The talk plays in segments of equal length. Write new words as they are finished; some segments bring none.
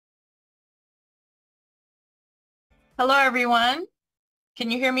Hello, everyone. Can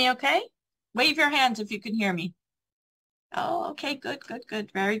you hear me okay? Wave your hands if you can hear me. Oh, okay, good, good,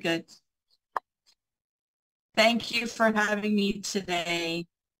 good. Very good. Thank you for having me today.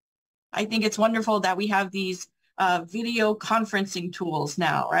 I think it's wonderful that we have these video conferencing tools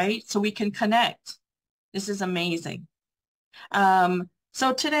now, right? So we can connect. This is amazing.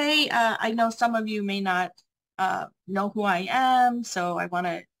 So today, I know some of you may not know who I am, so I want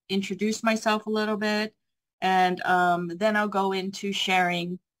to introduce myself a little bit, and then I'll go into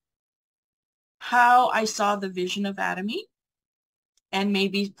sharing how I saw the vision of Atomy and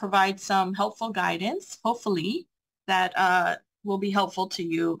maybe provide some helpful guidance, hopefully, that will be helpful to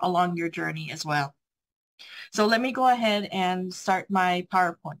you along your journey as well. So let me go ahead and start my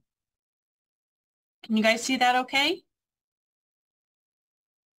PowerPoint. Can you guys see that okay?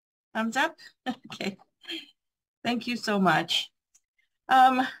 Thumbs up? Okay. Thank you so much.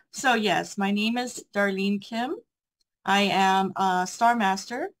 So yes, my name is Darlene Kim. I am a Star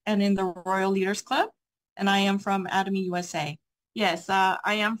Master and in the Royal Leaders Club, and I am from Atomy, USA. Yes, I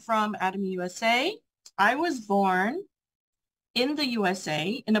am from Atomy, USA. I was born in the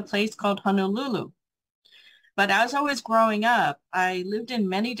USA in a place called Honolulu. But as I was growing up, I lived in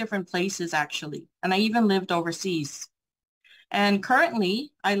many different places actually, and I even lived overseas. And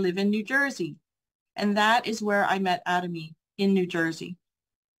currently, I live in New Jersey, and that is where I met Atomy in New Jersey.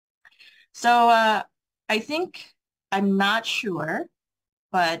 So I think, I'm not sure,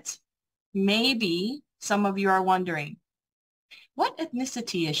 but maybe some of you are wondering, what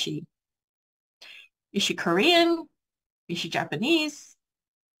ethnicity is she? Is she Korean? Is she Japanese?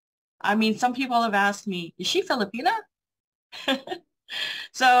 I mean, some people have asked me, is she Filipina?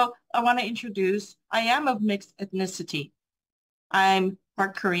 So I want to introduce, I am of mixed ethnicity. I'm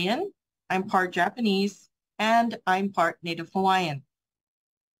part Korean, I'm part Japanese, and I'm part Native Hawaiian.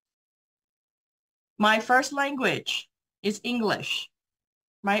 My first language is English.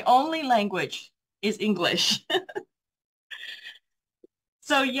 My only language is English.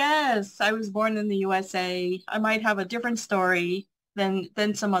 So yes, I was born in the USA. I might have a different story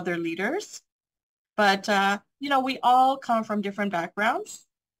than some other leaders, but we all come from different backgrounds.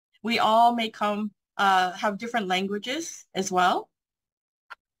 We all may come have different languages as well.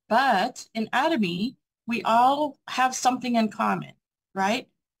 But in Atomy, we all have something in common, right?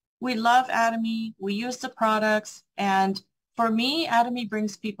 We love Atomy, we use the products, and for me, Atomy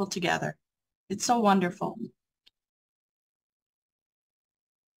brings people together. It's so wonderful.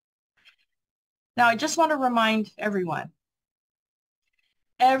 Now, I just want to remind everyone,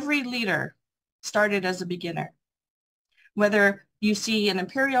 every leader started as a beginner. Whether you see an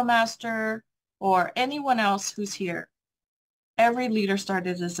Imperial Master or anyone else who's here, every leader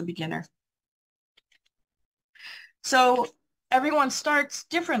started as a beginner. So everyone starts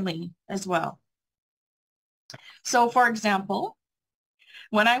differently as well. So for example,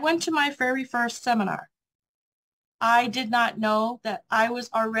 when I went to my very first seminar, I did not know that I was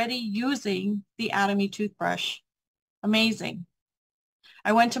already using the Atomy toothbrush. Amazing.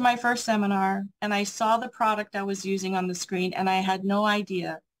 I went to my first seminar and I saw the product I was using on the screen and I had no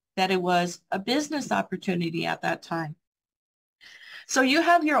idea that it was a business opportunity at that time. So you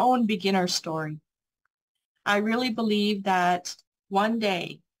have your own beginner story. I really believe that one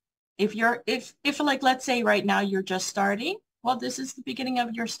day, if like, let's say right now you're just starting, well, this is the beginning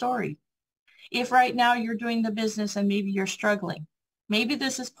of your story. If right now you're doing the business and maybe you're struggling, maybe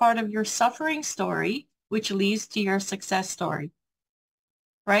this is part of your suffering story, which leads to your success story,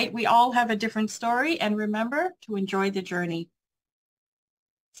 right? We all have a different story, and remember to enjoy the journey.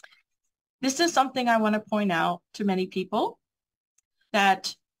 This is something I want to point out to many people,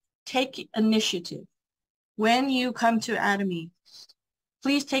 that take initiative. When you come to Atomy,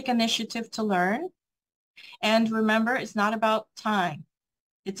 please take initiative to learn. And remember, it's not about time.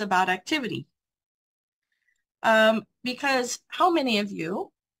 It's about activity. Because how many of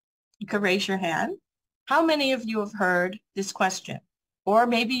you could raise your hand, how many of you have heard this question? Or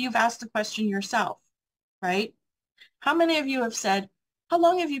maybe you've asked the question yourself, right? How many of you have said, how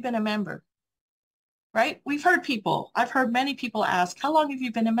long have you been a member? Right? I've heard many people ask, how long have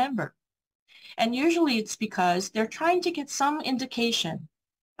you been a member? And usually it's because they're trying to get some indication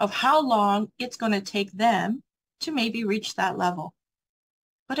of how long it's going to take them to maybe reach that level.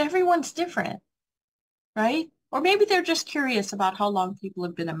 But everyone's different, right? Or maybe they're just curious about how long people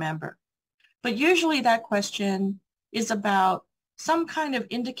have been a member. But usually that question is about some kind of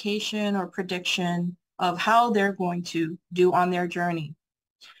indication or prediction of how they're going to do on their journey.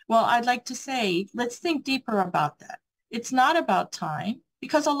 Well, I'd like to say, let's think deeper about that. It's not about time,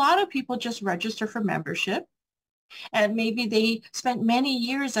 because a lot of people just register for membership and maybe they spent many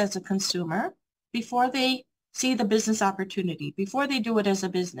years as a consumer before they see the business opportunity before they do it as a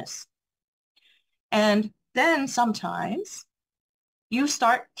business. And then sometimes you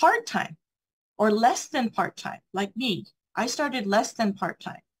start part-time or less than part-time, like me. I started less than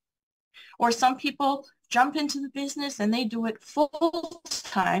part-time. Or some people jump into the business and they do it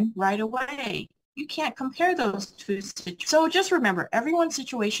full-time right away. You can't compare those two situations. So just remember, everyone's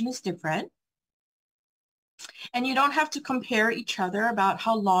situation is different. And you don't have to compare each other about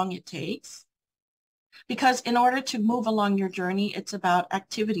how long it takes. Because in order to move along your journey, it's about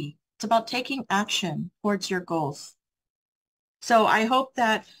activity. It's about taking action towards your goals. So I hope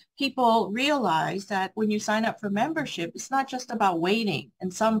that people realize that when you sign up for membership, it's not just about waiting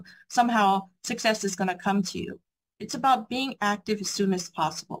and somehow success is going to come to you. It's about being active as soon as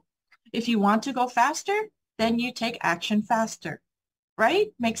possible. If you want to go faster, then you take action faster, right?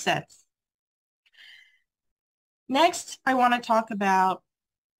 Makes sense. Next, I want to talk about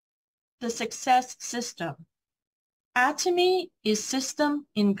the success system. Atomy is system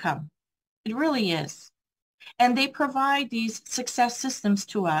income. It really is. And they provide these success systems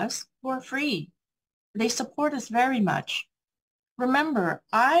to us for free. They support us very much. Remember,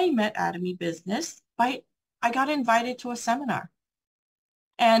 I met Atomy Business I got invited to a seminar.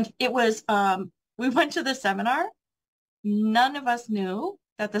 And it was, we went to the seminar. None of us knew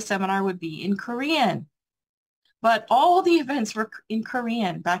that the seminar would be in Korean. But all the events were in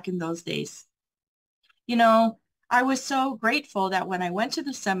Korean back in those days. You know, I was so grateful that when I went to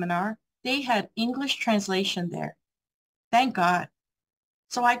the seminar, they had English translation there. Thank God.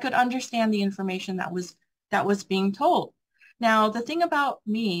 So I could understand the information that was being told. Now, the thing about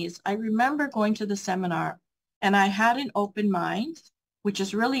me is I remember going to the seminar and I had an open mind, which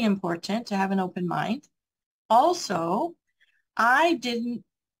is really important to have an open mind. Also, I didn't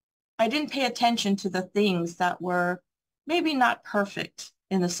pay attention to the things that were maybe not perfect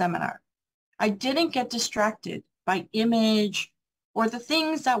in the seminar. I didn't get distracted by image or the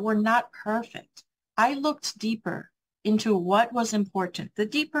things that were not perfect. I looked deeper into what was important, the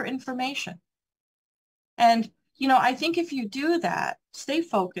deeper information. And, you know, I think if you do that, stay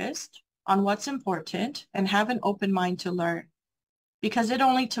focused on what's important and have an open mind to learn. Because it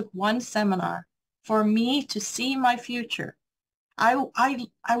only took one seminar for me to see my future. I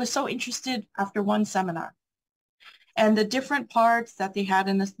was so interested after one seminar. And the different parts that they had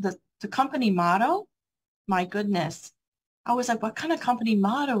in the company motto, my goodness. I was like, what kind of company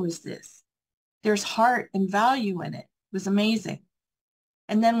motto is this? There's heart and value in it. It was amazing.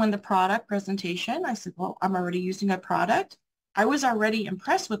 And then when the product presentation, I said, well, I'm already using a product. I was already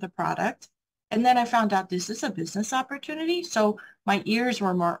impressed with the product. And then I found out this is a business opportunity. So my ears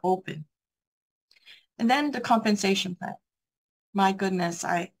were more open. And then the compensation plan. My goodness,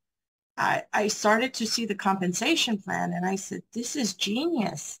 I started to see the compensation plan and I said, this is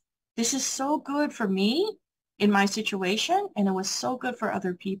genius. This is so good for me in my situation, and it was so good for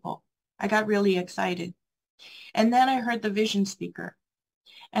other people. I got really excited. And then I heard the vision speaker.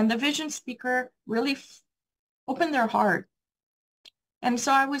 And the vision speaker really opened their heart. And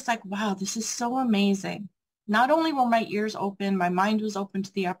so I was like, wow, this is so amazing. Not only were my ears open, my mind was open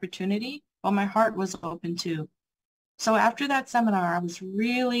to the opportunity, but my heart was open too. So after that seminar, I was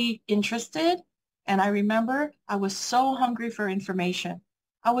really interested. And I remember I was so hungry for information.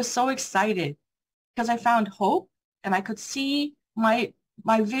 I was so excited because I found hope and I could see the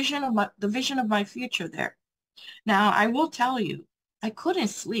vision of my future there. Now, I will tell you, I couldn't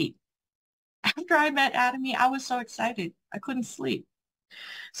sleep. After I met Atomy, I was so excited. I couldn't sleep.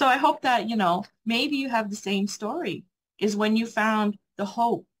 So I hope that, you know, maybe you have the same story, is when you found the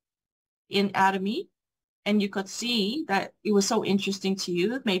hope in Atomy and you could see that it was so interesting to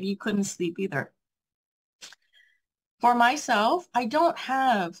you, maybe you couldn't sleep either. For myself, I don't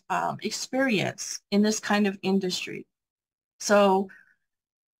have experience in this kind of industry. So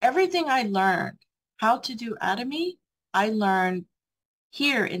everything I learned, how to do Atomy, I learned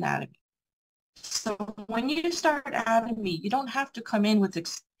here in Atomy. So when you start Atomy, you don't have to come in with,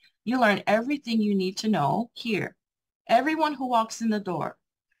 you learn everything you need to know here. Everyone who walks in the door,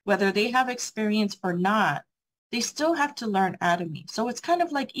 whether they have experience or not, they still have to learn Atomy. So it's kind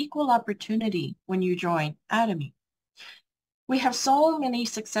of like equal opportunity when you join Atomy. We have so many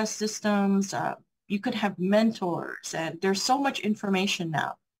success systems. You could have mentors, and there's so much information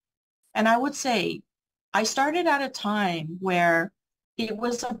now. And I would say I started at a time where it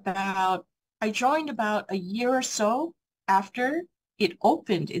was about, I joined about a year or so after it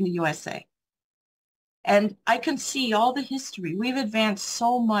opened in the USA. And I can see all the history. We've advanced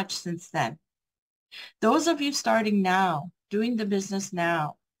so much since then. Those of you starting now, doing the business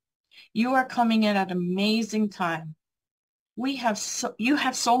now, you are coming in at an amazing time. You have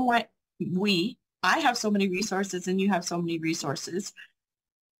so much, I have so many resources and you have so many resources.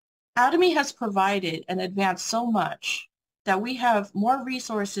 Atomy has provided and advanced so much that we have more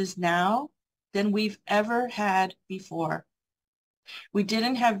resources now than we've ever had before. We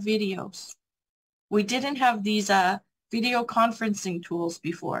didn't have videos. We didn't have these video conferencing tools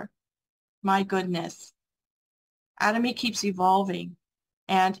before. My goodness. Atomy keeps evolving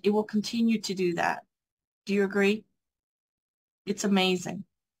and it will continue to do that. Do you agree? It's amazing.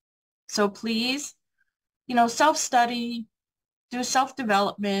 So please, self-study, do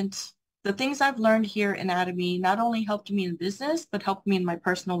self-development. The things I've learned here in Atomy not only helped me in business, but helped me in my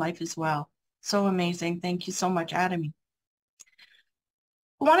personal life as well. So amazing. Thank you so much, Atomy.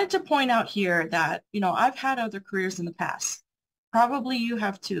 I wanted to point out here that, I've had other careers in the past. Probably you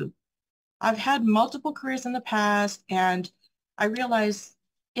have too. I've had multiple careers in the past, and I realized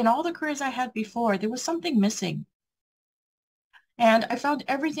in all the careers I had before, there was something missing. And I found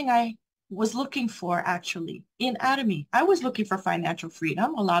everything I was looking for actually in Atomy. I was looking for financial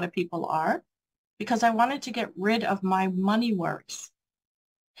freedom. A lot of people are, because I wanted to get rid of my money worries.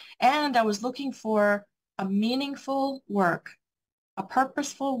 And I was looking for a meaningful work, a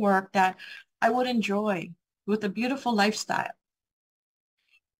purposeful work that I would enjoy with a beautiful lifestyle.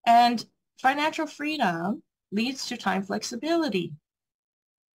 And financial freedom leads to time flexibility.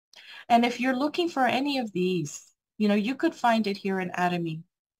 And if you're looking for any of these, you could find it here in Atomy.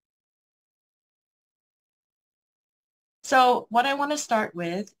 So what I want to start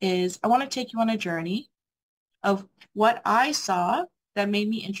with is I want to take you on a journey of what I saw that made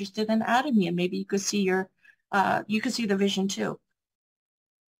me interested in Atomy, and maybe you could see the vision too.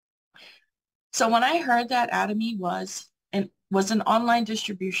 So when I heard that Atomy was an online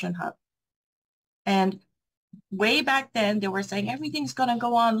distribution hub, and way back then they were saying everything's going to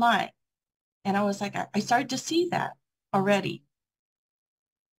go online, and I was like, I started to see that already.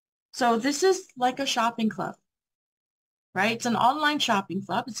 So this is like a shopping club, right? It's an online shopping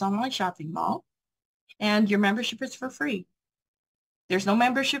club. It's an online shopping mall, and your membership is for free. There's no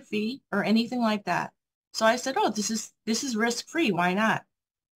membership fee or anything like that. So I said, oh, this is risk-free. Why not?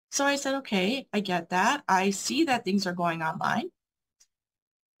 So I said, okay, I get that. I see that things are going online.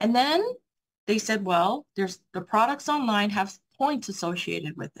 And then they said, well, the products online have points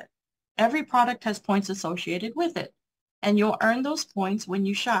associated with it. Every product has points associated with it, and you'll earn those points when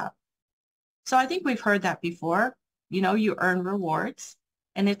you shop. So I think we've heard that before. You earn rewards,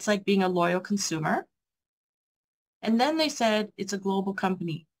 and it's like being a loyal consumer. And then they said it's a global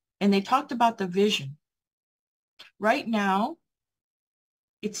company, and they talked about the vision. Right now,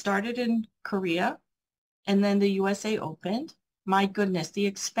 it started in Korea, and then the USA opened. My goodness, the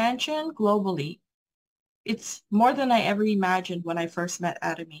expansion globally, it's more than I ever imagined when I first met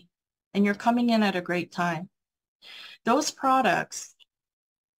Atomy. And you're coming in at a great time. Those products,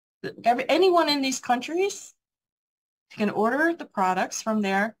 anyone in these countries can order the products from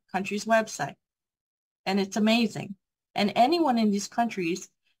their country's website. And it's amazing. And anyone in these countries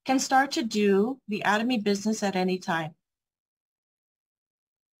can start to do the Atomy business at any time.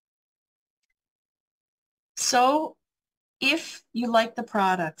 So if you like the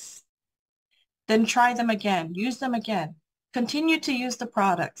products, then try them again, use them again. Continue to use the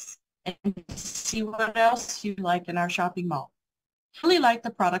products and see what else you like in our shopping mall. Really like the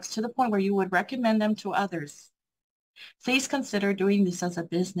products to the point where you would recommend them to others. Please consider doing this as a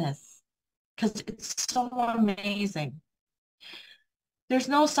business because it's so amazing. There's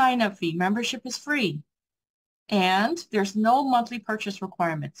no sign-up fee. Membership is free. And there's no monthly purchase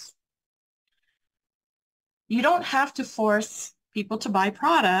requirements. You don't have to force people to buy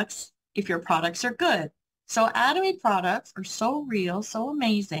products if your products are good. So Atomy products are so real, so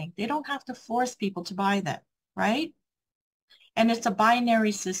amazing. They don't have to force people to buy them, right? And it's a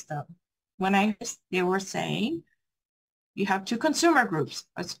binary system. They were saying you have two consumer groups,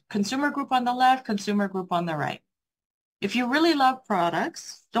 a consumer group on the left, consumer group on the right. If you really love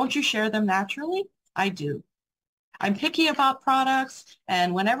products, don't you share them naturally? I do. I'm picky about products,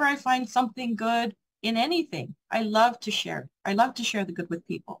 and whenever I find something good in anything, I love to share. I love to share the good with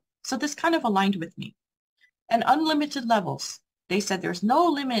people. So this kind of aligned with me. And unlimited levels. They said there's no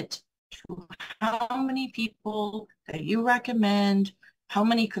limit to how many people that you recommend, how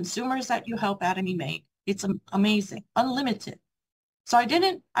many consumers that you help Atomy make. It's amazing, unlimited. So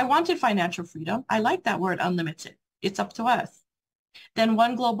I wanted financial freedom. I like that word, unlimited. It's up to us. Then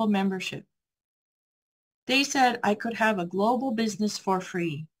one global membership. They said I could have a global business for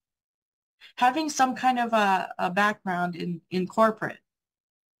free. Having some kind of a background in corporate,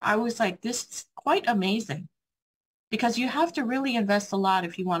 I was like, this is quite amazing because you have to really invest a lot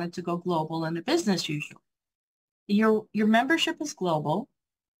if you wanted to go global in a business usually. Your membership is global.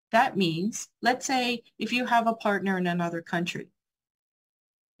 That means, let's say if you have a partner in another country,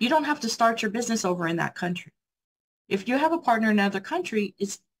 you don't have to start your business over in that country. If you have a partner in another country,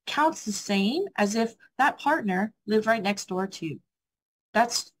 it counts the same as if that partner lived right next door to you.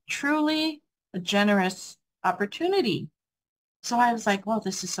 That's truly a generous opportunity. So I was like, well,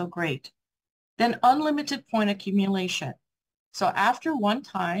 this is so great. Then unlimited point accumulation. So after one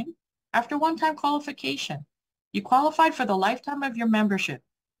time qualification, you qualified for the lifetime of your membership.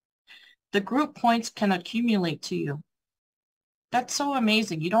 The group points can accumulate to you. That's so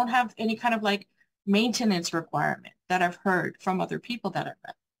amazing. You don't have any kind of like maintenance requirement that I've heard from other people that I've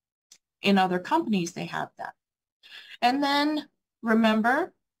met. In other companies, they have that. And then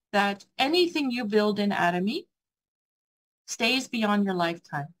remember that anything you build in Atomy stays beyond your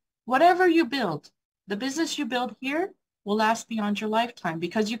lifetime. Whatever you build, the business you build here will last beyond your lifetime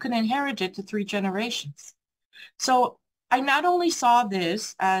because you can inherit it to 3 generations. So I not only saw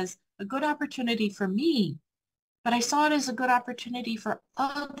this as a good opportunity for me, but I saw it as a good opportunity for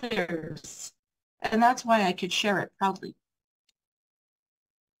others. And that's why I could share it proudly.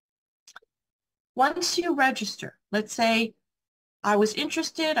 Once you register, let's say I was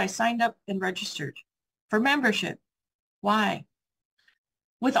interested, I signed up and registered for membership. Why?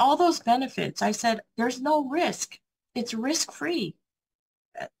 With all those benefits, I said, there's no risk. It's risk-free.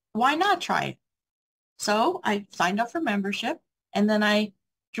 Why not try it? So I signed up for membership, and then I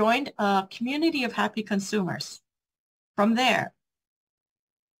joined a community of happy consumers from there.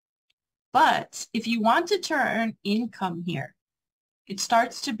 But if you wanted to earn income here, it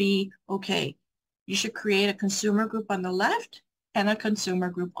starts to be, okay, you should create a consumer group on the left and a consumer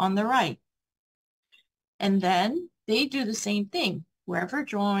group on the right. And then they do the same thing. Whoever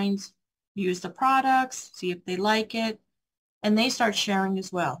joins, use the products, see if they like it, and they start sharing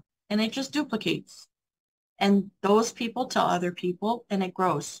as well. And it just duplicates. And those people tell other people, and it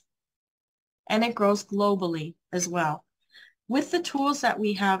grows. And it grows globally as well. With the tools that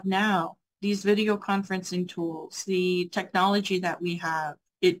we have now, these video conferencing tools, the technology that we have,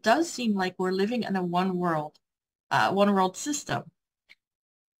 it does seem like we're living in a one world system.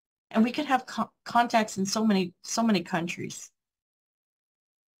 And we could have contacts in so many countries.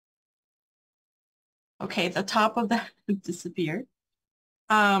 Okay, the top of that disappeared.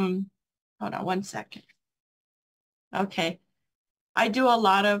 Hold on one second. Okay. I do a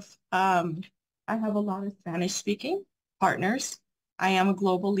lot of, I have a lot of Spanish speaking partners. I am a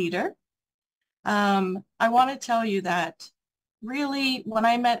global leader. I want to tell you that really when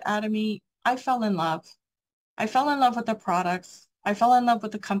I met Atomy, I fell in love. I fell in love with the products. I fell in love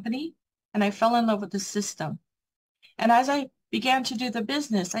with the company, and I fell in love with the system. And as I began to do the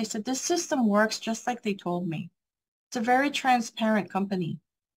business, I said, this system works just like they told me. It's a very transparent company.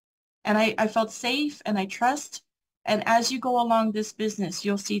 And I felt safe and I trust. And as you go along this business,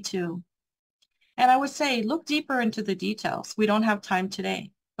 you'll see too. And I would say, look deeper into the details. We don't have time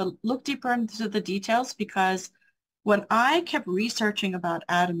today, but look deeper into the details because when I kept researching about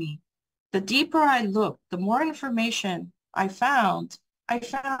Atomy, the deeper I looked, the more information I found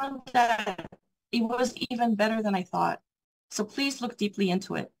that it was even better than I thought. So please look deeply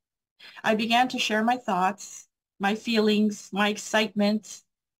into it. I began to share my thoughts, my feelings, my excitement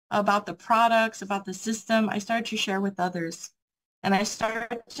about the products, about the system. I started to share with others. And I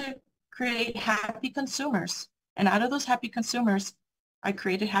started to create happy consumers. And out of those happy consumers, I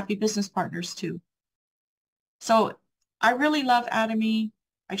created happy business partners too. So I really love Atomy.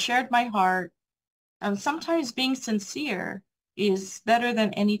 I shared my heart. Sometimes being sincere is better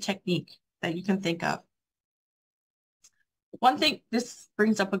than any technique that you can think of. One thing, this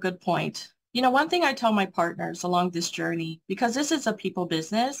brings up a good point. You know, one thing I tell my partners along this journey, because this is a people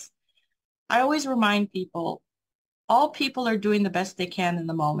business, I always remind people, all people are doing the best they can in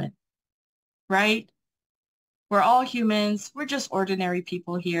the moment, right? We're all humans. We're just ordinary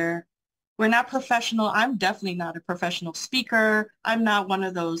people here. We're not professional. I'm definitely not a professional speaker. I'm not one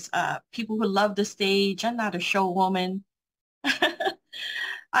of those people who love the stage. I'm not a show woman.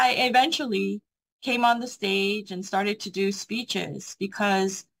 I eventually came on the stage and started to do speeches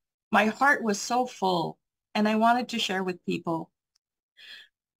because my heart was so full and I wanted to share with people.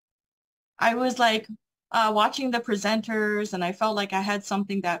 I was like watching the presenters and I felt like I had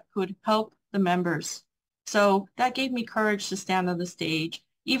something that could help the members. So that gave me courage to stand on the stage,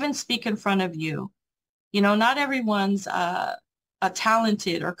 even speak in front of you. You know, not everyone's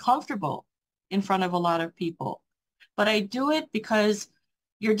talented or comfortable in front of a lot of people, but I do it because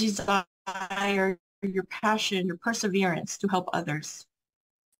your desire, your passion, your perseverance to help others.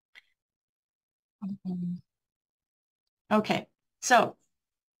 Okay, so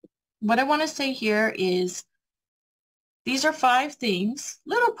what I want to say here is These are 5 things,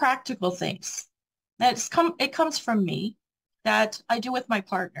 little practical things. It comes from me that I do with my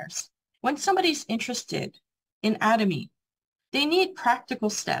partners. When somebody's interested in Atomy, they need practical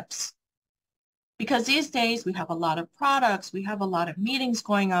steps because these days we have a lot of products, we have a lot of meetings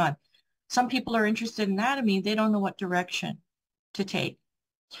going on. Some people are interested in Atomy, they don't know what direction to take.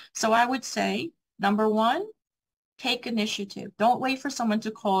 So I would say, number one, take initiative. Don't wait for someone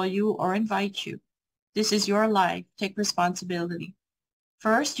to call you or invite you. This is your life. Take responsibility.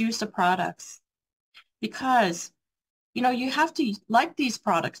 First, use the products because, you have to like these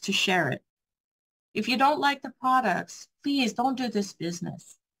products to share it. If you don't like the products, please don't do this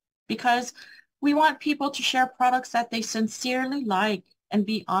business because we want people to share products that they sincerely like and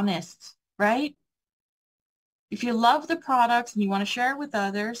be honest, right? If you love the products and you want to share it with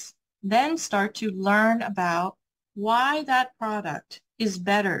others, then start to learn about why that product is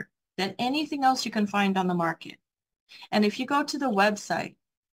better than anything else you can find on the market. And if you go to the website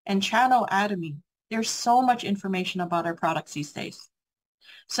and channel Atomy, there's so much information about our products these days.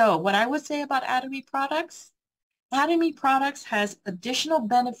 So what I would say about Atomy products has additional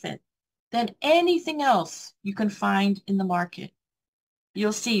benefit than anything else you can find in the market.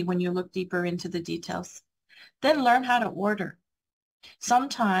 You'll see when you look deeper into the details. Then learn how to order.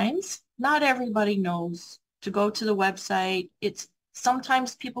 Sometimes not everybody knows to go to the website.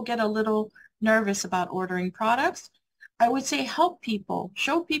 Sometimes people get a little nervous about ordering products. I would say help people,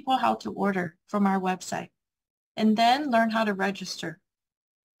 show people how to order from our website, and then learn how to register.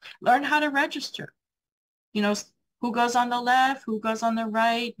 Learn how to register. You know, who goes on the left, who goes on the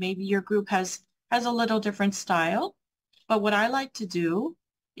right. Maybe your group has a little different style. But what I like to do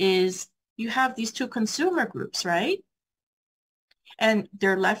is you have these 2 consumer groups, right? And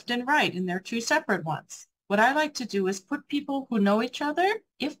they're left and right, and they're 2 separate ones. What I like to do is put people who know each other,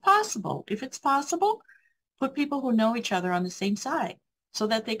 if it's possible, put people who know each other on the same side so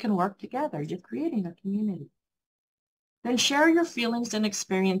that they can work together. You're creating a community. Then share your feelings and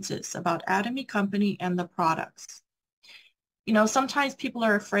experiences about Atomy Company and the products. Sometimes people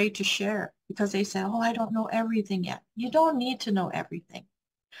are afraid to share because they say, oh, I don't know everything yet. You don't need to know everything.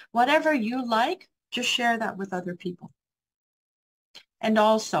 Whatever you like, just share that with other people. And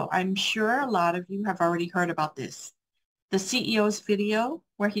also, I'm sure a lot of you have already heard about this. The CEO's video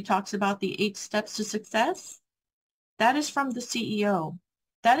where he talks about the 8 steps to success, that is from the CEO.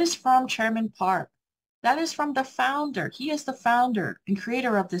 That is from Chairman Park. That is from the founder. He is the founder and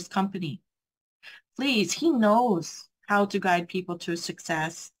creator of this company. Please, he knows how to guide people to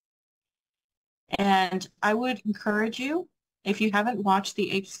success. And I would encourage you, if you haven't watched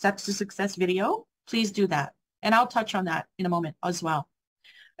the 8 Steps to Success video, please do that. And I'll touch on that in a moment as well.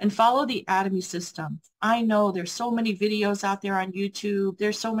 And follow the Atomy system. I know there's so many videos out there on YouTube.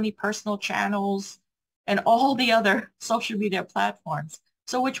 There's so many personal channels and all the other social media platforms.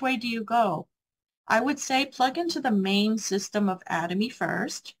 So which way do you go? I would say plug into the main system of Atomy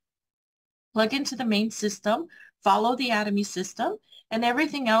first. Plug into the main system, follow the Atomy system, and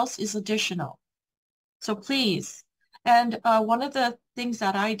everything else is additional. So please, and one of the things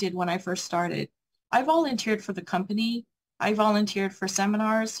that I did when I first started, I volunteered for the company. I volunteered for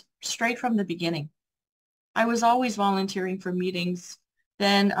seminars straight from the beginning. I was always volunteering for meetings.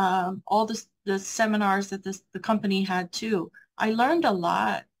 Then all the seminars that the company had too. I learned a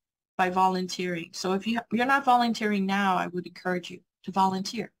lot by volunteering. So if you're not volunteering now, I would encourage you to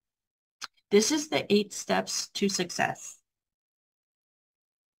volunteer. This is the 8 steps to success.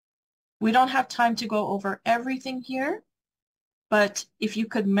 We don't have time to go over everything here, but if you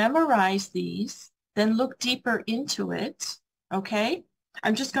could memorize these, then look deeper into it, okay?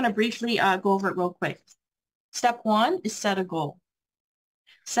 I'm just going to briefly go over it real quick. Step 1 is set a goal.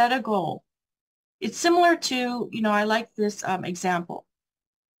 Set a goal. It's similar to, I like this example.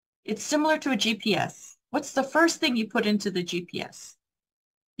 It's similar to a GPS. What's the first thing you put into the GPS?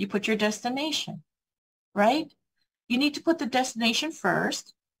 You put your destination, right? You need to put the destination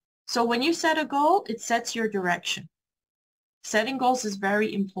first. So when you set a goal, it sets your direction. Setting goals is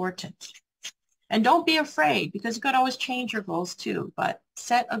very important. And don't be afraid because you could always change your goals too, but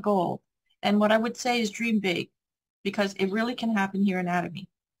set a goal. And what I would say is dream big because it really can happen here in Atomy.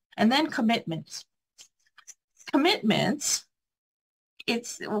 And then commitments. Commitments,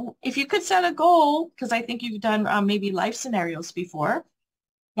 if you could set a goal, because I think you've done maybe life scenarios before,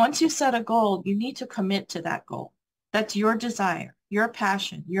 once you set a goal, you need to commit to that goal. That's your desire, your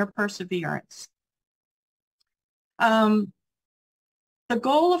passion, your perseverance. The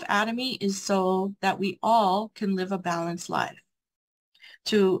goal of Atomy is so that we all can live a balanced life,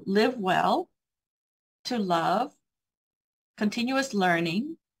 to live well, to love, continuous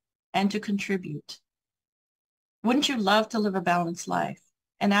learning, and to contribute. Wouldn't you love to live a balanced life?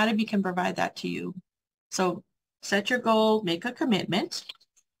 And Atomy can provide that to you. So set your goal, make a commitment.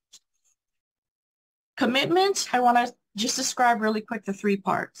 Commitment, I want to just describe really quick the three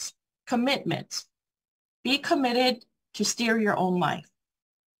parts. Commitment. Be committed to steer your own life.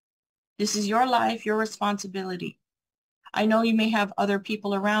 This is your life, your responsibility. I know you may have other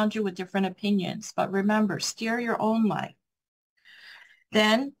people around you with different opinions, but remember, steer your own life.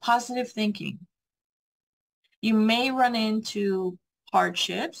 Then positive thinking. You may run into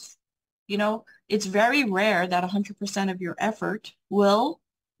hardships. You know, it's very rare that 100% of your effort will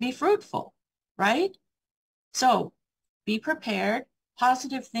be fruitful, right? So be prepared,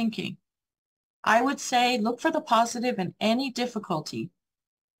 positive thinking. I would say look for the positive in any difficulty,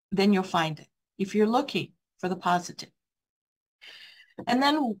 then you'll find it if you're looking for the positive. And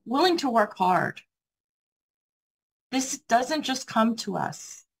then willing to work hard. This doesn't just come to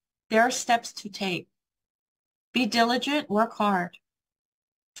us. There are steps to take. Be diligent, work hard.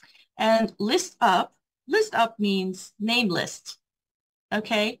 And list up. List up means name list.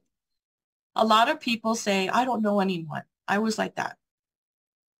 Okay? A lot of people say, I don't know anyone. I was like that.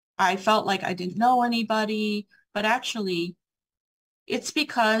 I felt like I didn't know anybody, but actually it's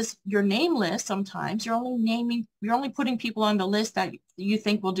because your name list sometimes you're only putting people on the list that you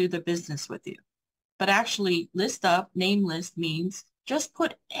think will do the business with you. But actually list up, name list means just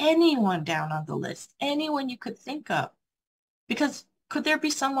put anyone down on the list, anyone you could think of. Because could there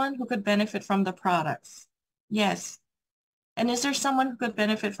be someone who could benefit from the products? Yes. And is there someone who could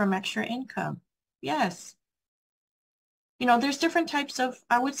benefit from extra income? Yes. You know, there's different types of,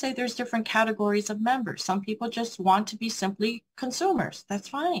 I would say there's different categories of members. Some people just want to be simply consumers. That's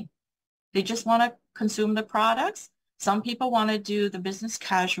fine. They just want to consume the products. Some people want to do the business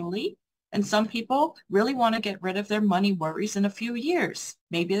casually. And some people really want to get rid of their money worries in a few years.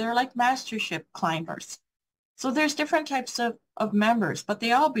 Maybe they're like mastership climbers. So there's different types of members, but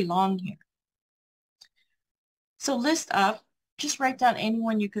they all belong here. So list up, just write down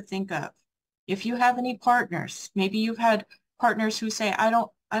anyone you could think of. If you have any partners, maybe you've had partners who say, I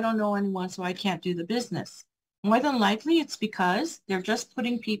don't know anyone, so I can't do the business. More than likely, it's because they're just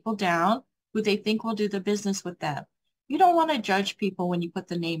putting people down who they think will do the business with them. You don't want to judge people when you put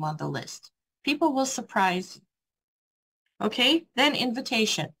the name on the list. People will surprise you. Okay, then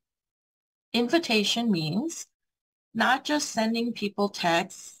invitation. Invitation means not just sending people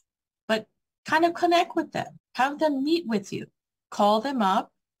texts, but kind of connect with them. Have them meet with you. Call them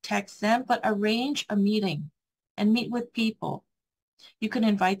up, text them, but arrange a meeting and meet with people. You can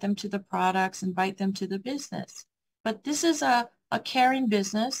invite them to the products, invite them to the business. But this is a caring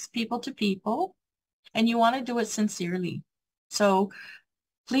business, people to people, and you want to do it sincerely. So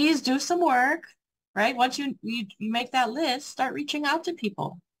please do some work, right? Once you make that list, start reaching out to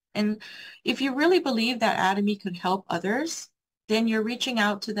people. And if you really believe that Atomy could help others, then you're reaching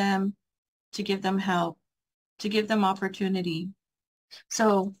out to them to give them help, to give them opportunity.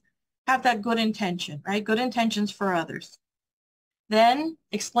 So have that good intention, right? Good intentions for others. Then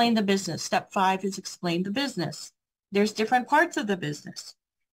explain the business. Step 5 is explain the business. There's different parts of the business.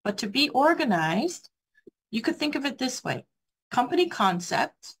 But to be organized, you could think of it this way. Company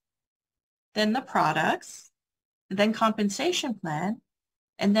concept, then the products, then compensation plan,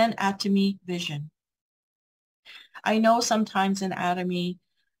 and then Atomy vision. I know sometimes in Atomy,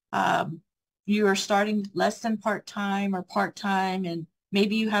 you are starting less than part-time or part-time, and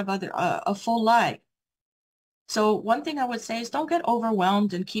maybe you have a full life. So one thing I would say is don't get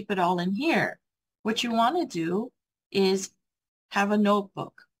overwhelmed and keep it all in here. What you want to do is have a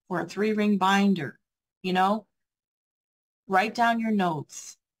notebook or a 3-ring binder, you know, write down your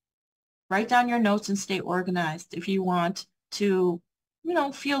notes. Write down your notes and stay organized if you want to, you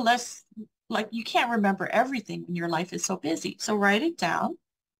know, feel less like you can't remember everything when your life is so busy. So write it down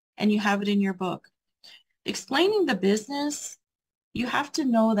and you have it in your book. Explaining the business, you have to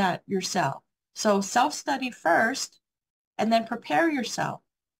know that yourself. So self-study first and then prepare yourself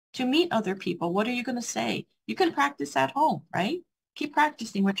to meet other people. What are you going to say? You can practice at home, right? Keep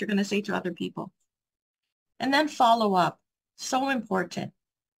practicing what you're going to say to other people. And then follow up. So important.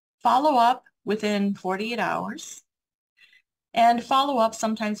 Follow up within 48 hours. And follow up,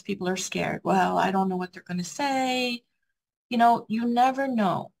 sometimes people are scared. Well, I don't know what they're going to say. You know, you never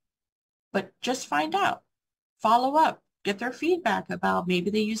know. But just find out. Follow up. Get their feedback about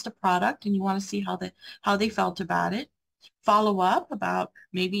maybe they used a product and you want to see how they felt about it. Follow up about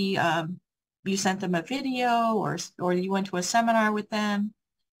maybe you sent them a video or you went to a seminar with them.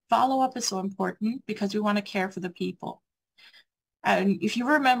 Follow up is so important because we want to care for the people. And if you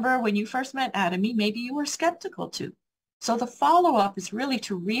remember when you first met Atomy, maybe you were skeptical too. So the follow-up is really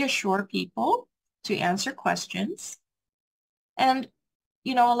to reassure people to answer questions. And,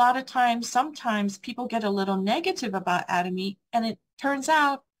 you know, a lot of times, sometimes people get a little negative about Atomy, and it turns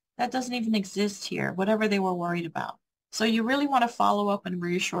out that doesn't even exist here, whatever they were worried about. So you really want to follow up and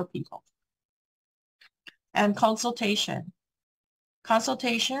reassure people. And consultation.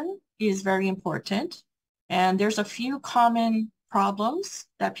 Consultation is very important. And there's a few common problems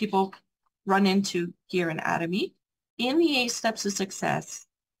that people run into here in Atomy. In the 8 steps of success,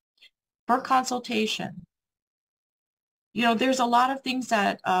 for consultation, you know, there's a lot of things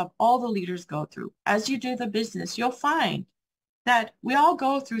that all the leaders go through. As you do the business, you'll find that we all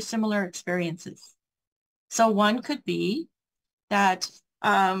go through similar experiences. So one could be that,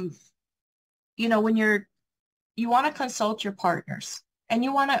 you know, when you want to consult your partners and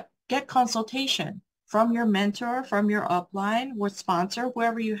you want to get consultation from your mentor, from your upline, or sponsor,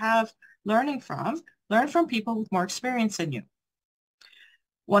 whoever you have learning from, learn from people with more experience than you.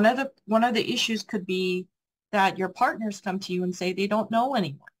 One of the issues could be that your partners come to you and say they don't know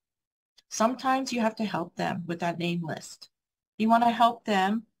anyone. Sometimes you have to help them with that name list. You want to help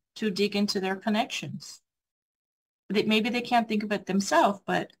them to dig into their connections. Maybe they can't think of it themselves,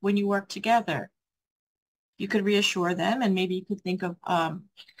 but when you work together, you could reassure them, and maybe you could think of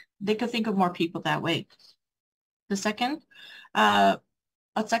they could think of more people that way. A second part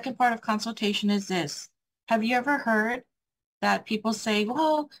of consultation is this. Have you ever heard that people say,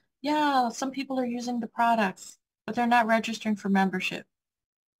 well, yeah, some people are using the products, but they're not registering for membership?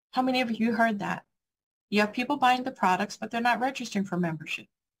 How many of you heard that? You have people buying the products, but they're not registering for membership.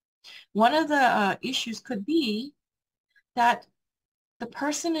 One of the issues could be that the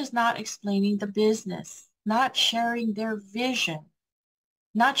person is not explaining the business, not sharing their vision,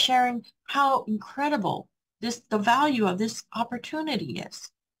 not sharing how incredible the value of this opportunity is.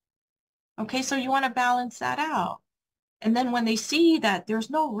 Okay, so you want to balance that out. And then when they see that there's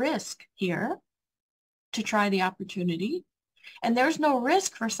no risk here to try the opportunity, and there's no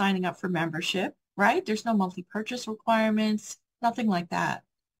risk for signing up for membership, right? There's no monthly purchase requirements, nothing like that.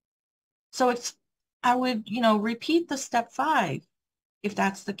 So I would, you know, repeat the step 5 if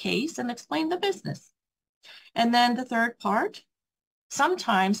that's the case and explain the business. And then the third part,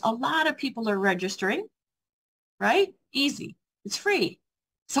 sometimes a lot of people are registering, right? Easy. It's free.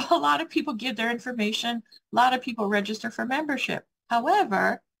 So a lot of people give their information. A lot of people register for membership.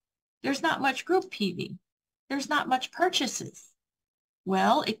 However, there's not much group PV. There's not much purchases.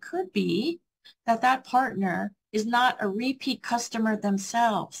 Well, it could be that that partner is not a repeat customer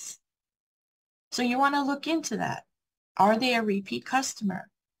themselves. So you want to look into that. Are they a repeat customer?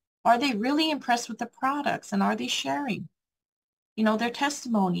 Are they really impressed with the products, and are they sharing, you know, their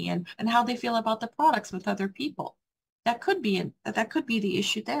testimony and how they feel about the products with other people? That could be the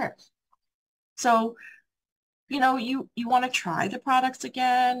issue there. So, you know, you want to try the products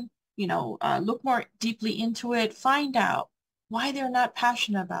again, you know, look more deeply into it, find out why they're not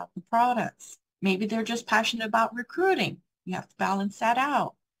passionate about the products. Maybe they're just passionate about recruiting. You have to balance that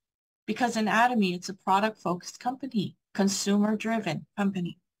out. Because in Atomy, it's a product-focused company, consumer-driven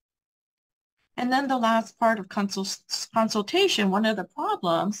company. And then the last part of consultation, one of the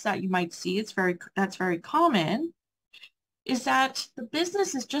problems that you might see, that's very common, is that the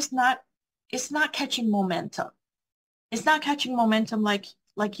business is just it's not catching momentum. It's not catching momentum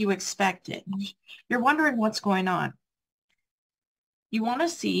like you expected. You're wondering what's going on. You want to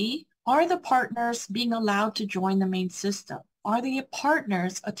see, are the partners being allowed to join the main system? Are the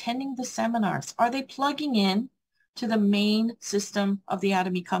partners attending the seminars? Are they plugging in to the main system of the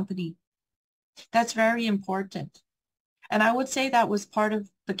Atomy company? That's very important. And I would say that was part of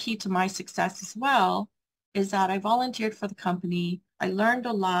the key to my success as well, is that I volunteered for the company. I learned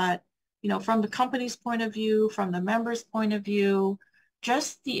a lot, you know, from the company's point of view, from the members' point of view.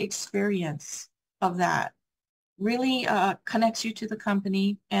 Just the experience of that really connects you to the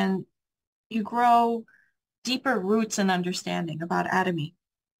company, and you grow deeper roots and understanding about Atomy.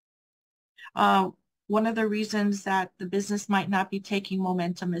 One of the reasons that the business might not be taking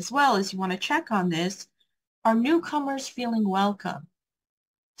momentum as well is you want to check on this. Are newcomers feeling welcome?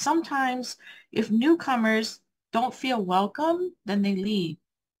 Sometimes if newcomers don't feel welcome, then they leave.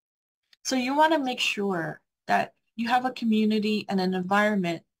 So you want to make sure that you have a community and an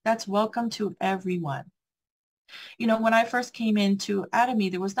environment that's welcome to everyone. You know, when I first came into Atomy,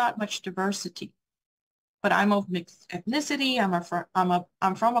 there was not much diversity. But I'm of mixed ethnicity.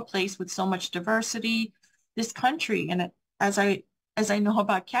 I'm from a place with so much diversity. This country, and as I know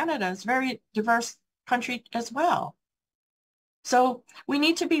about Canada, is a very diverse country as well. So we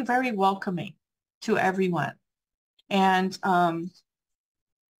need to be very welcoming to everyone. And I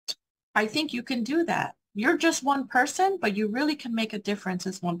think you can do that. You're just one person, but you really can make a difference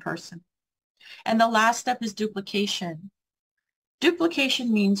as one person. And the last step is duplication.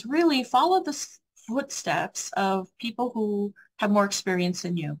 Duplication means really follow the footsteps of people who have more experience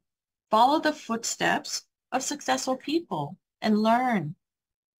than you. Follow the footsteps of successful people and learn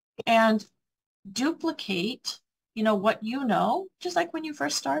and duplicate, what you know, just like when you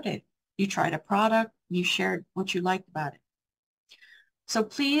first started. You tried a product, you shared what you liked about it. So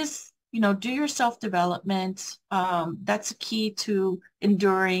please, do your self-development. That's a key to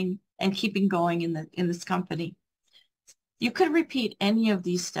enduring and keeping going in this company. You could repeat any of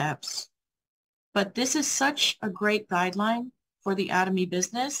these steps, but this is such a great guideline for the Atomy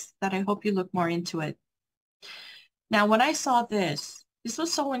business that I hope you look more into it. Now, when I saw this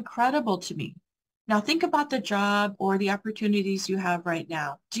was so incredible to me. Now, think about the job or the opportunities you have right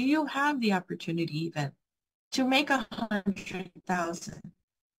now. Do you have the opportunity even to make 100,000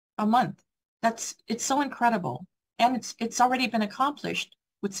 a month? It's so incredible. And it's already been accomplished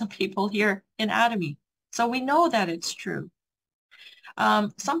with some people here in Atomy. So we know that it's true.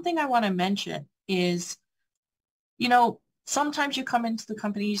 Something I want to mention is, sometimes you come into the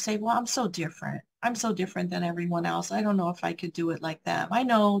company, you say, well, I'm so different. I'm so different than everyone else. I don't know if I could do it like them. I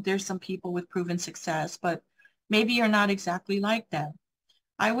know there's some people with proven success, but maybe you're not exactly like them.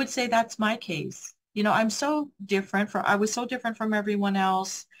 I would say that's my case. I'm so different I was so different from everyone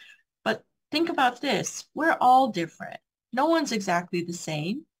else. But think about this. We're all different. No one's exactly the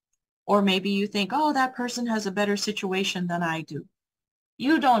same. Or maybe you think, oh, that person has a better situation than I do.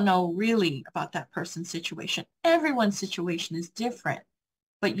 You don't know really about that person's situation. Everyone's situation is different,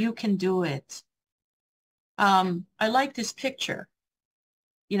 but you can do it. I like this picture.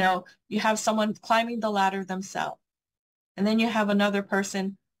 You have someone climbing the ladder themselves, and then you have another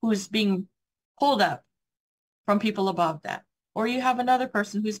person who's being pulled up from people above them, or you have another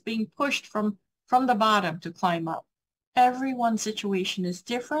person who's being pushed from the bottom to climb up. Everyone's situation is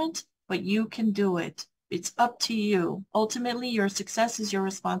different, but you can do it. It's up to you. Ultimately, your success is your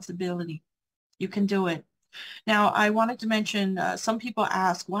responsibility. You can do it. Now, I wanted to mention, some people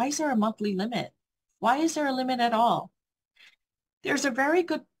ask, why is there a monthly limit? Why is there a limit at all? There's a very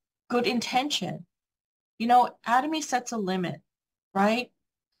good intention. Atomy sets a limit, right?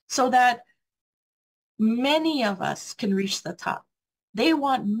 So that many of us can reach the top. They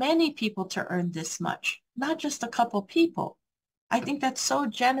want many people to earn this much, not just a couple people. I think that's so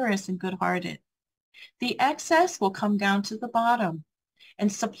generous and good-hearted. The excess will come down to the bottom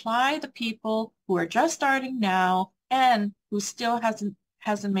and supply the people who are just starting now and who still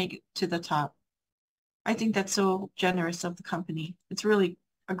hasn't made it to the top. I think that's so generous of the company. It's really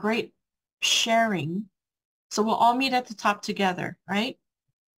a great sharing. So we'll all meet at the top together, right?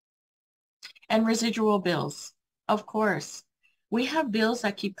 And residual bills, of course. We have bills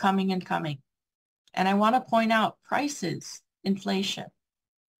that keep coming and coming. And I want to point out prices, inflation.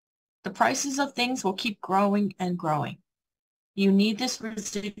 The prices of things will keep growing and growing. You need this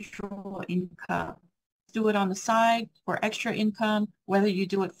residual income. Do it on the side for extra income, whether you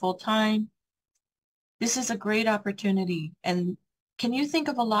do it full time. This is a great opportunity. And can you think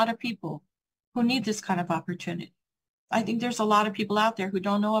of a lot of people who need this kind of opportunity? I think there's a lot of people out there who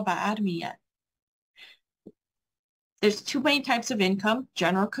don't know about Atomy yet. There's two main types of income,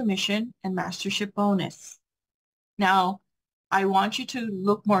 general commission and mastership bonus. Now, I want you to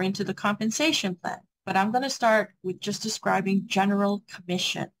look more into the compensation plan, but I'm going to start with just describing general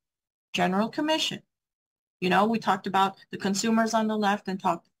commission. General commission. We talked about the consumers on the left and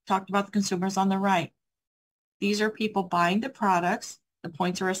talked about the consumers on the right. These are people buying the products. The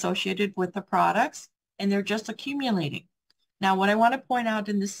points are associated with the products, and they're just accumulating. Now, what I want to point out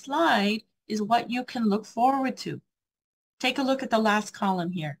in this slide is what you can look forward to. Take a look at the last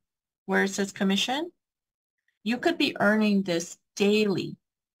column here, where it says commission. You could be earning this daily,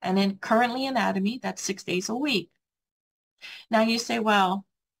 and currently in Atomy, that's 6 days a week. Now you say, well,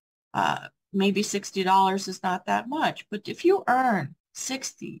 maybe $60 is not that much, but if you earn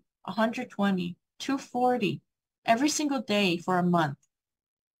 60, 120, 240 every single day for a month,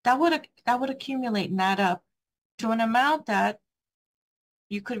 that would accumulate and add up to an amount that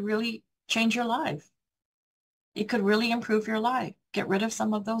you could really change your life. It could really improve your life. Get rid of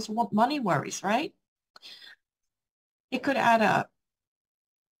some of those money worries, right? It could add up.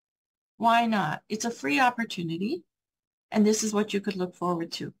 Why not? It's a free opportunity, and this is what you could look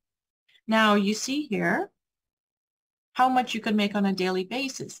forward to. Now, you see here how much you could make on a daily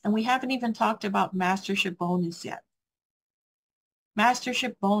basis, and we haven't even talked about mastership bonus yet.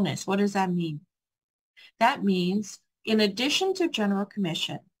 Mastership bonus, what does that mean? That means in addition to general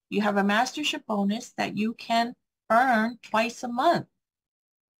commission, you have a mastership bonus that you can earn twice a month.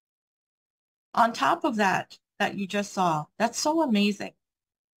 On top of that you just saw, that's so amazing.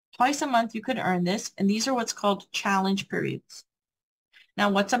 Twice a month you could earn this, and these are what's called challenge periods. Now,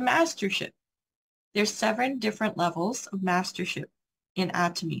 what's a mastership? There's 7 different levels of mastership in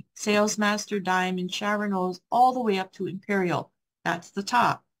Atomy. Sales Master, Diamond, Sharon Rose, all the way up to Imperial. That's the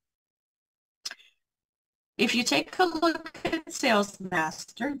top. If you take a look at Sales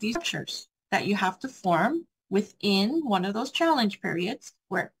Master, these structures that you have to form within one of those challenge periods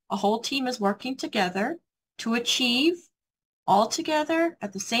where a whole team is working together to achieve all together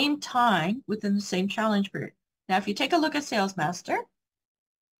at the same time within the same challenge period. Now, if you take a look at Sales Master,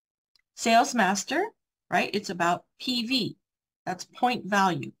 right, it's about PV. That's point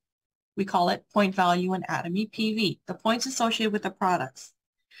value. We call it point value in Atomy, PV, the points associated with the products.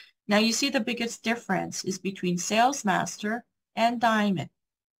 Now you see the biggest difference is between Sales Master and Diamond.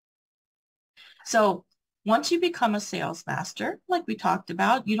 So once you become a Sales Master, like we talked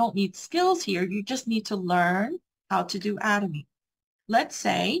about, you don't need skills here. You just need to learn how to do Atomy. Let's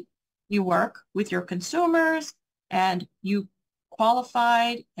say you work with your consumers and you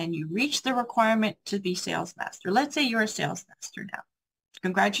qualified and you reach the requirement to be Sales Master. Let's say you're a Sales Master now.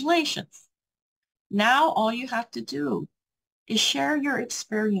 Congratulations. Now all you have to do is share your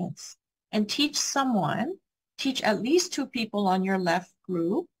experience and teach at least 2 people on your left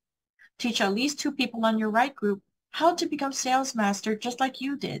group, teach at least 2 people on your right group how to become Sales Master just like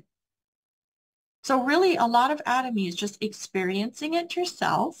you did. So really a lot of Atomy is just experiencing it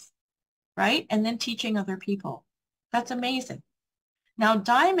yourself, right? And then teaching other people. That's amazing. Now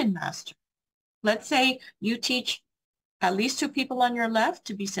Diamond Master, let's say you teach at least 2 people on your left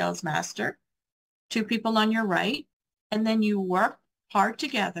to be Sales Master, 2 people on your right, and then you work hard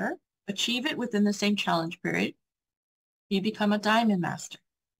together, achieve it within the same challenge period, you become a Diamond Master.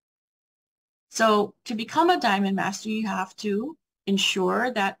 So to become a Diamond Master, you have to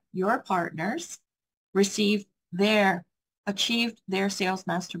ensure that your partners achieved their Sales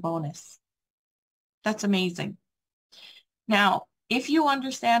Master bonus. That's amazing. Now, if you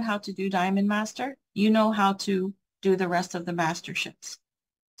understand how to do Diamond Master, you know how to do the rest of the masterships.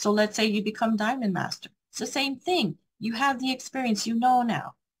 So let's say you become Diamond Master. It's the same thing. You have the experience, you know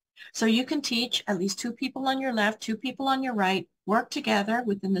now. So you can teach at least 2 people on your left, 2 people on your right, work together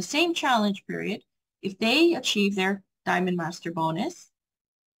within the same challenge period. If they achieve their Diamond Master bonus,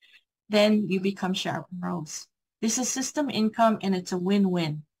 then you become Sharon Rose. This is system income and it's a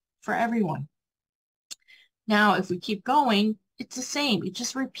win-win for everyone. Now, if we keep going, it's the same. It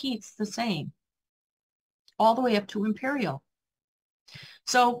just repeats the same all the way up to Imperial.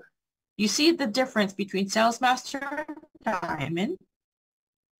 So you see the difference between Sales Master and Diamond.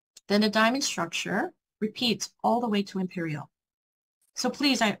 Then the Diamond structure repeats all the way to Imperial. So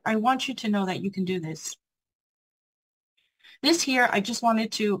please, I want you to know that you can do this. This here, I just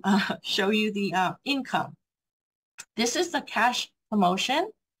wanted to show you the income. This is the cash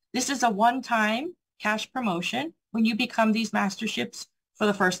promotion. This is a one-time cash promotion when you become these masterships for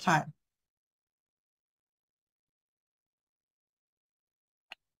the first time.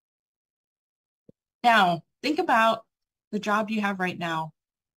 Now, think about the job you have right now.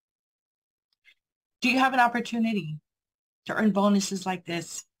 Do you have an opportunity to earn bonuses like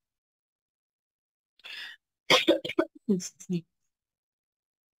this? Excuse me.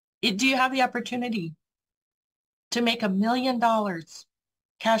 Do you have the opportunity to make $1 million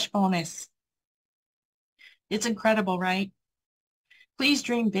cash bonus? It's incredible, right? Please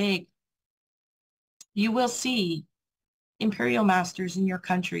dream big. You will see Imperial Masters in your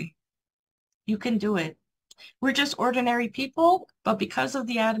country. You can do it. We're just ordinary people, but because of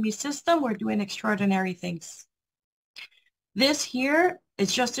the Atomy system, we're doing extraordinary things. This here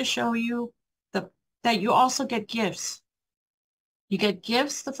is just to show you that you also get gifts. You get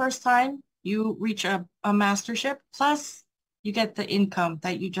gifts the first time you reach a mastership, plus you get the income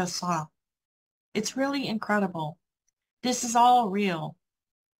that you just saw. It's really incredible. This is all real.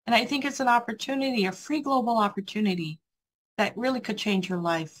 And I think it's an opportunity, a free global opportunity that really could change your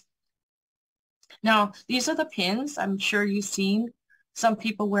life. Now, these are the pins. I'm sure you've seen some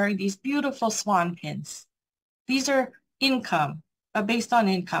people wearing these beautiful swan pins. These are income, based on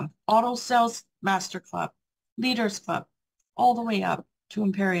income. Auto Sales Master Club, Leaders Club, all the way up to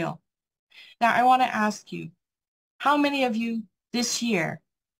Imperial. Now, I want to ask you, how many of you this year,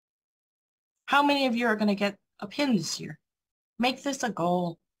 how many of you are going to get a pin this year? Make this a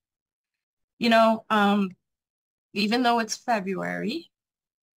goal. You know, even though it's February,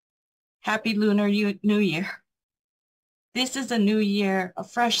 Happy Lunar New Year. This is a new year, a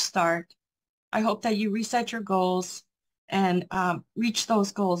fresh start. I hope that you reset your goals and reach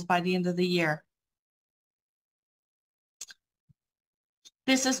those goals by the end of the year.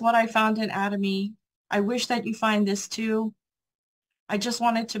 This is what I found in Atomy. I wish that you find this too. I just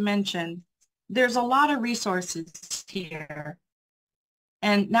wanted to mention there's a lot of resources here.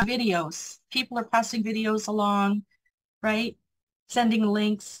 And now videos, people are passing videos along, right? Sending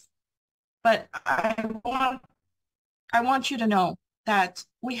links. But I want you to know that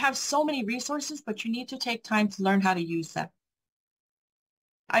we have so many resources, but you need to take time to learn how to use them.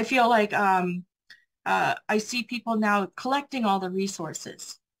 I feel like I see people now collecting all the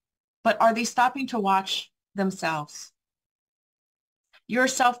resources, but are they stopping to watch themselves? Your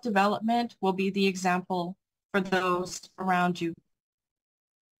self-development will be the example for those around you.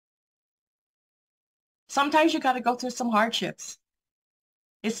 Sometimes you got to go through some hardships.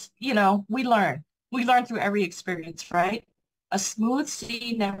 It's, we learn. We learn through every experience, right? A smooth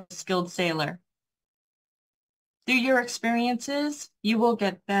sea, never a skilled sailor. Through your experiences, you will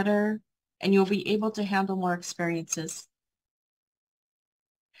get better and you'll be able to handle more experiences.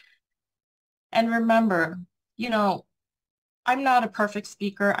 And remember, you know, I'm not a perfect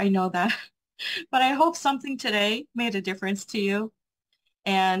speaker. I know that, but I hope something today made a difference to you.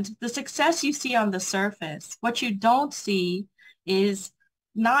 And the success you see on the surface, what you don't see is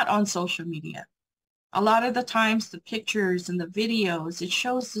not on social media. A lot of the times the pictures and the videos, it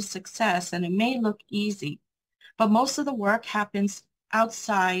shows the success and it may look easy, but most of the work happens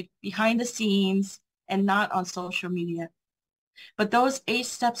outside, behind the scenes, and not on social media. But those 8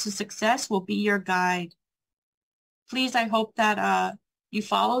 steps to success will be your guide. Please, I hope that you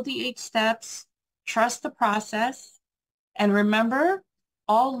follow the 8 steps, trust the process, and remember,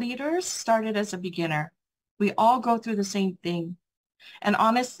 all leaders started as a beginner. We all go through the same thing. And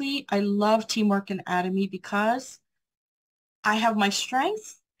honestly, I love Teamwork Anatomy because I have my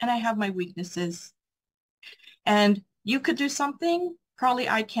strengths and I have my weaknesses. And you could do something probably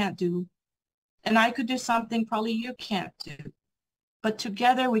I can't do. And I could do something probably you can't do. But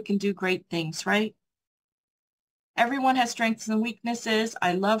together we can do great things, right? Everyone has strengths and weaknesses.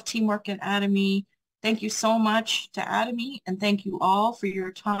 I love Teamwork Anatomy. Thank you so much to Atomy, and thank you all for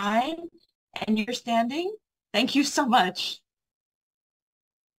your time and your understanding. Thank you so much.